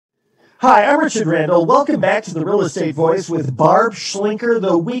Hi, I'm Richard Randall. Welcome back to the Real Estate Voice with Barb Schlinker,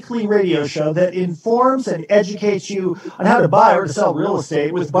 the weekly radio show that informs and educates you on how to buy or to sell real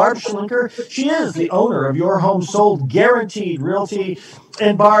estate. With Barb Schlinker, she is the owner of Your Home Sold Guaranteed Realty.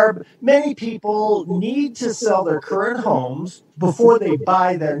 And Barb, many people need to sell their current homes before they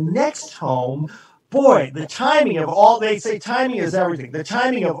buy their next home. Boy, the timing of all, they say timing is everything. The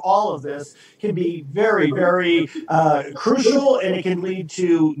timing of all of this can be very, very crucial, and it can lead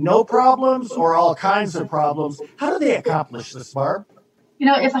to no problems or all kinds of problems. How do they accomplish this, Barb? You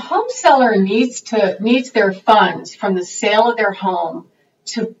know, if a home seller needs their funds from the sale of their home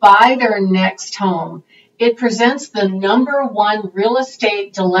to buy their next home, it presents the number one real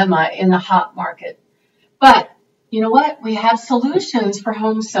estate dilemma in the hot market. But you know what? We have solutions for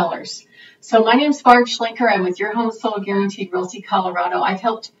home sellers. So my name's Barb Schlinker. I'm with Your Home Sold Guaranteed Realty Colorado. I've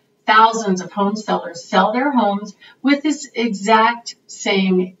helped thousands of home sellers sell their homes with this exact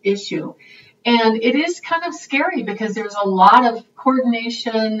same issue. And it is kind of scary because there's a lot of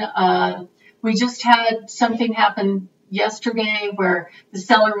coordination. We just had something happen yesterday where the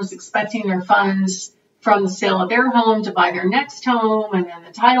seller was expecting their funds from the sale of their home to buy their next home, and then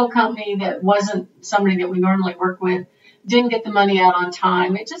the title company that wasn't somebody that we normally work with didn't get the money out on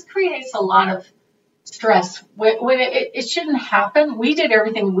time. It just creates a lot of stress when it shouldn't happen. We did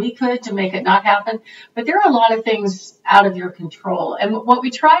everything we could to make it not happen, but there are a lot of things out of your control. And what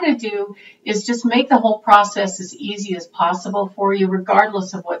we try to do is just make the whole process as easy as possible for you,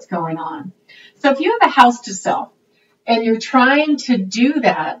 regardless of what's going on. So if you have a house to sell and you're trying to do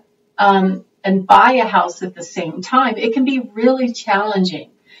that and buy a house at the same time, it can be really challenging.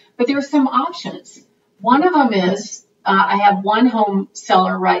 But there are some options. One of them is I have one home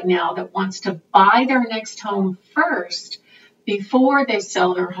seller right now that wants to buy their next home first before they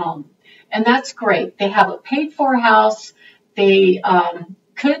sell their home. And that's great. They have a paid for house. They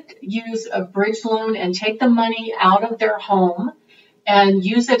could use a bridge loan and take the money out of their home and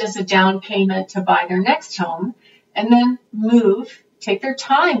use it as a down payment to buy their next home, and then take their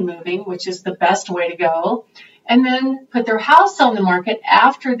time moving, which is the best way to go, and then put their house on the market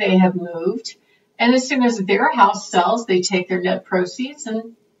after they have moved. And as soon as their house sells, they take their net proceeds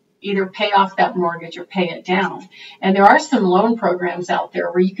and either pay off that mortgage or pay it down. And there are some loan programs out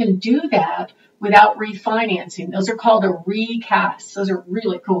there where you can do that without refinancing. Those are called a recast. Those are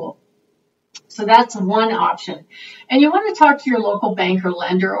really cool. So that's one option. And you want to talk to your local bank or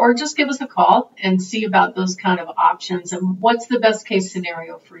lender, or just give us a call and see about those kind of options and what's the best case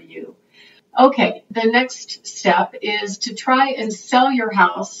scenario for you. Okay, the next step is to try and sell your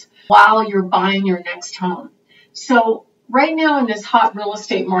house while you're buying your next home. So right now in this hot real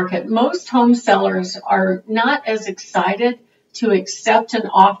estate market, most home sellers are not as excited to accept an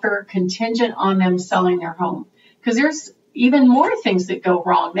offer contingent on them selling their home, because there's even more things that go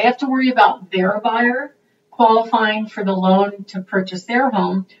wrong. They have to worry about their buyer qualifying for the loan to purchase their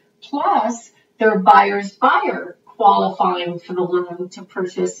home, plus their buyer's buyer qualifying for the loan to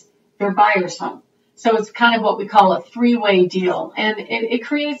purchase their buyer's home. So it's kind of what we call a three-way deal, and it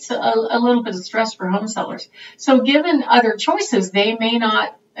creates a little bit of stress for home sellers. So given other choices, they may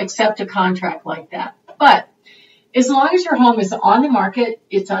not accept a contract like that. But as long as your home is on the market,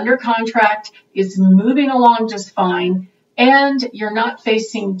 it's under contract, it's moving along just fine, and you're not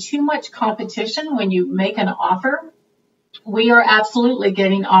facing too much competition when you make an offer, we are absolutely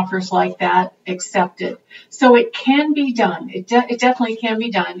getting offers like that accepted. So it can be done. It definitely can be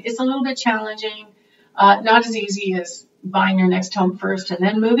done. It's a little bit challenging. Not as easy as buying your next home first and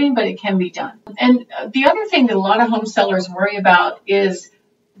then moving, but it can be done. And the other thing that a lot of home sellers worry about is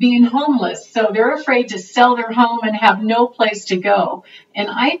being homeless. So they're afraid to sell their home and have no place to go. And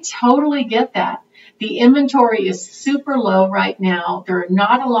I totally get that. The inventory is super low right now. There are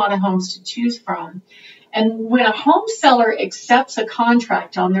not a lot of homes to choose from. And when a home seller accepts a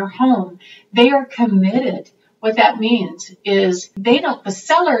contract on their home, they are committed. What that means is the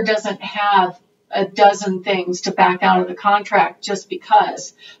seller doesn't have a dozen things to back out of the contract just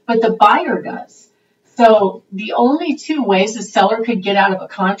because, but the buyer does. So the only two ways the seller could get out of a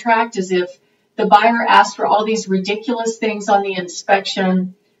contract is if the buyer asks for all these ridiculous things on the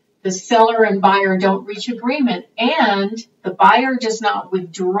inspection, the seller and buyer don't reach agreement, and the buyer does not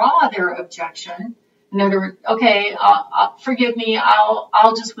withdraw their objection. In other words, okay, forgive me,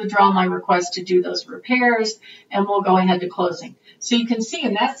 I'll just withdraw my request to do those repairs, and we'll go ahead to closing. So you can see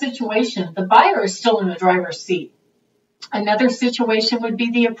in that situation, the buyer is still in the driver's seat. Another situation would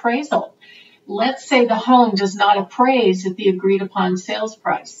be the appraisal. Let's say the home does not appraise at the agreed upon sales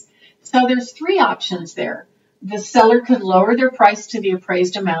price. So there's three options there. The seller could lower their price to the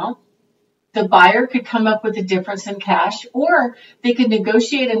appraised amount. The buyer could come up with a difference in cash, or they could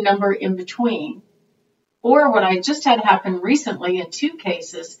negotiate a number in between. Or what I just had happen recently in 2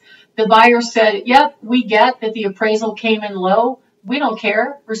 cases, the buyer said, yep, we get that the appraisal came in low. We don't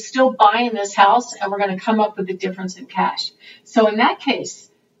care. We're still buying this house and we're going to come up with a difference in cash. So in that case,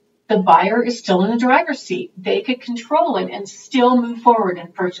 the buyer is still in the driver's seat. They could control it and still move forward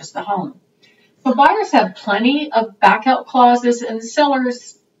and purchase the home. So buyers have plenty of back out clauses, and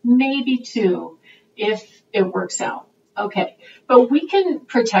sellers maybe 2 if it works out. Okay, but we can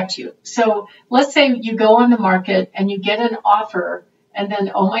protect you. So let's say you go on the market and you get an offer, and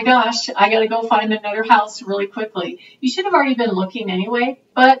then, oh my gosh, I got to go find another house really quickly. You should have already been looking anyway,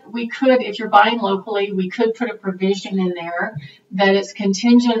 but we could, if you're buying locally, we could put a provision in there that it's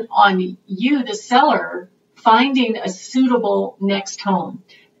contingent on you, the seller, finding a suitable next home.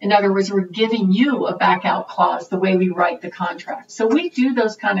 In other words, we're giving you a back out clause the way we write the contract. So we do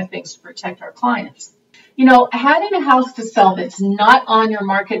those kind of things to protect our clients. You know, having a house to sell that's not on your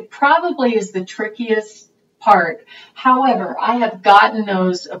market probably is the trickiest part. However, I have gotten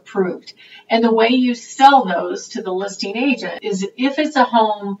those approved. And the way you sell those to the listing agent is if it's a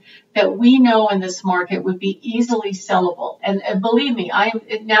home that we know in this market would be easily sellable. And believe me,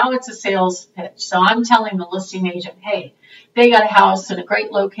 now it's a sales pitch. So I'm telling the listing agent, hey, they got a house in a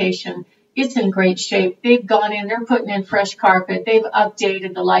great location. It's in great shape. They've gone in, they're putting in fresh carpet. They've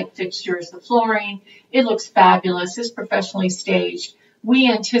updated the light fixtures, the flooring. It looks fabulous. It's professionally staged. We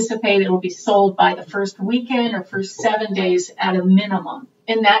anticipate it will be sold by the first weekend or first 7 days at a minimum.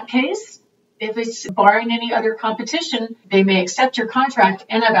 In that case, if it's barring any other competition, they may accept your contract,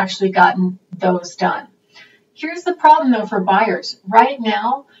 and I've actually gotten those done. Here's the problem, though, for buyers. Right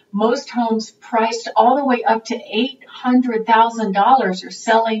now, most homes priced all the way up to $800,000 are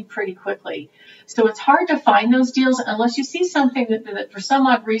selling pretty quickly. So it's hard to find those deals unless you see something that for some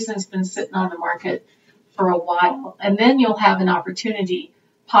odd reason has been sitting on the market for a while. And then you'll have an opportunity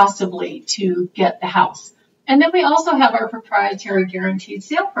possibly to get the house. And then we also have our proprietary guaranteed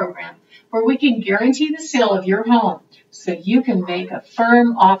sale program where we can guarantee the sale of your home so you can make a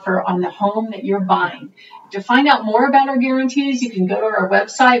firm offer on the home that you're buying. To find out more about our guarantees, you can go to our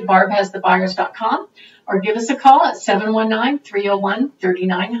website, barbhasthebuyers.com, or give us a call at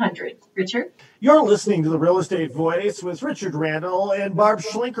 719-301-3900. Richard? You're listening to The Real Estate Voice with Richard Randall and Barb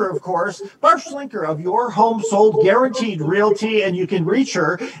Schlinker, of course. Barb Schlinker of Your Home Sold Guaranteed Realty, and you can reach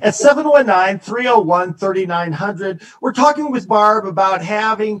her at 719-301-3900. We're talking with Barb about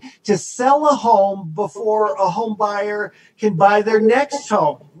having to sell a home before a home buyer can buy their next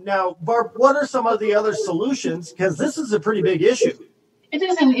home. Now, Barb, what are some of the other solutions? Because this is a pretty big issue. It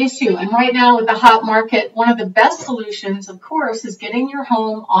is an issue. And right now with the hot market, one of the best solutions, of course, is getting your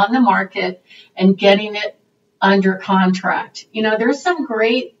home on the market and getting it under contract. You know, there's some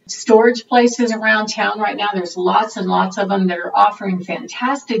great storage places around town right now. There's lots and lots of them that are offering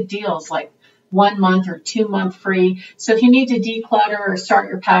fantastic deals like 1 month or 2 month free. So if you need to declutter or start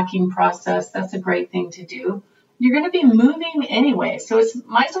your packing process, that's a great thing to do. You're going to be moving anyway, so it's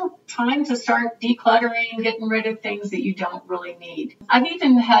might as well time to start decluttering, getting rid of things that you don't really need. I've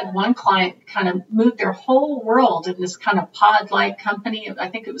even had one client kind of move their whole world in this kind of pod-like company. I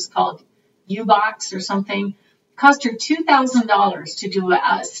think it was called U-Box or something. It cost her $2,000 to do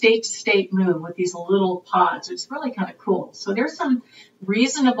a state-to-state move with these little pods. It's really kind of cool. So there's some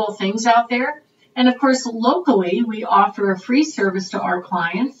reasonable things out there. And of course, locally, we offer a free service to our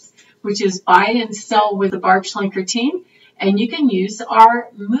clients, which is buy and sell with the Barb Schlinker team, and you can use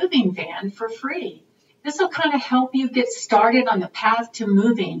our moving van for free. This will kind of help you get started on the path to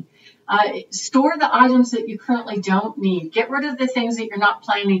moving. Store the items that you currently don't need. Get rid of the things that you're not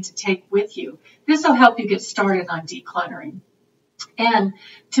planning to take with you. This will help you get started on decluttering. And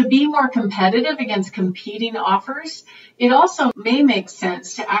to be more competitive against competing offers, it also may make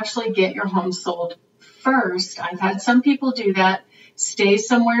sense to actually get your home sold first. I've had some people do that. Stay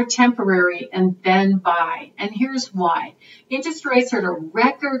somewhere temporary and then buy. And here's why. Interest rates are at a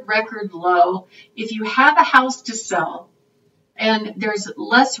record low. If you have a house to sell and there's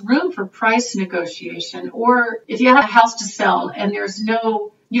less room for price negotiation, or if you have a house to sell and you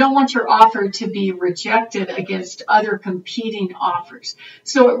don't want your offer to be rejected against other competing offers.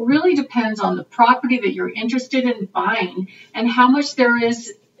 So it really depends on the property that you're interested in buying and how much there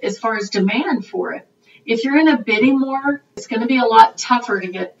is as far as demand for it. If you're in a bidding war, it's going to be a lot tougher to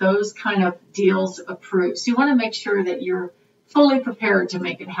get those kind of deals approved. So you want to make sure that you're fully prepared to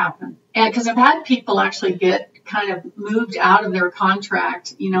make it happen. And because I've had people actually get kind of moved out of their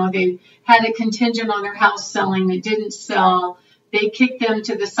contract. You know, they had a contingent on their house selling. It didn't sell. they kicked them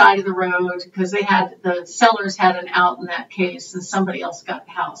to the side of the road because the sellers had an out in that case and somebody else got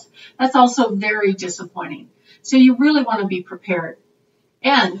the house. That's also very disappointing. So you really want to be prepared.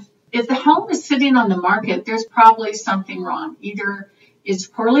 And if the home is sitting on the market, there's probably something wrong. Either it's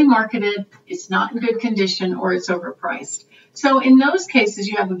poorly marketed, it's not in good condition, or it's overpriced. So in those cases,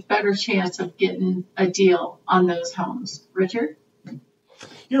 you have a better chance of getting a deal on those homes. Richard?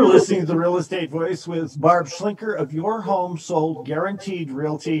 You're listening to The Real Estate Voice with Barb Schlinker of Your Home Sold Guaranteed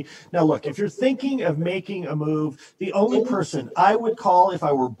Realty. Now, look, if you're thinking of making a move, the only person I would call if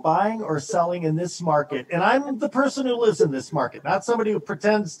I were buying or selling in this market, and I'm the person who lives in this market, not somebody who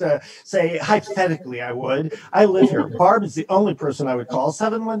pretends to say, hypothetically, I would. I live here. Barb is the only person I would call,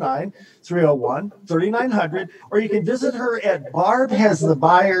 719-301-3900, or you can visit her at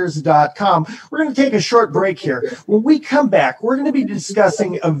barbhasthebuyers.com. We're going to take a short break here. When we come back, we're going to be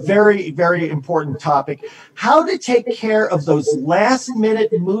discussing a very, very important topic, how to take care of those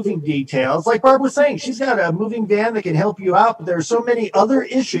last-minute moving details. Like Barb was saying, she's got a moving van that can help you out, but there are so many other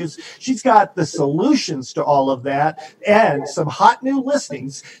issues. She's got the solutions to all of that and some hot new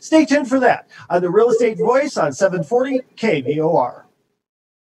listings. Stay tuned for that on The Real Estate Voice on 740 KVOR.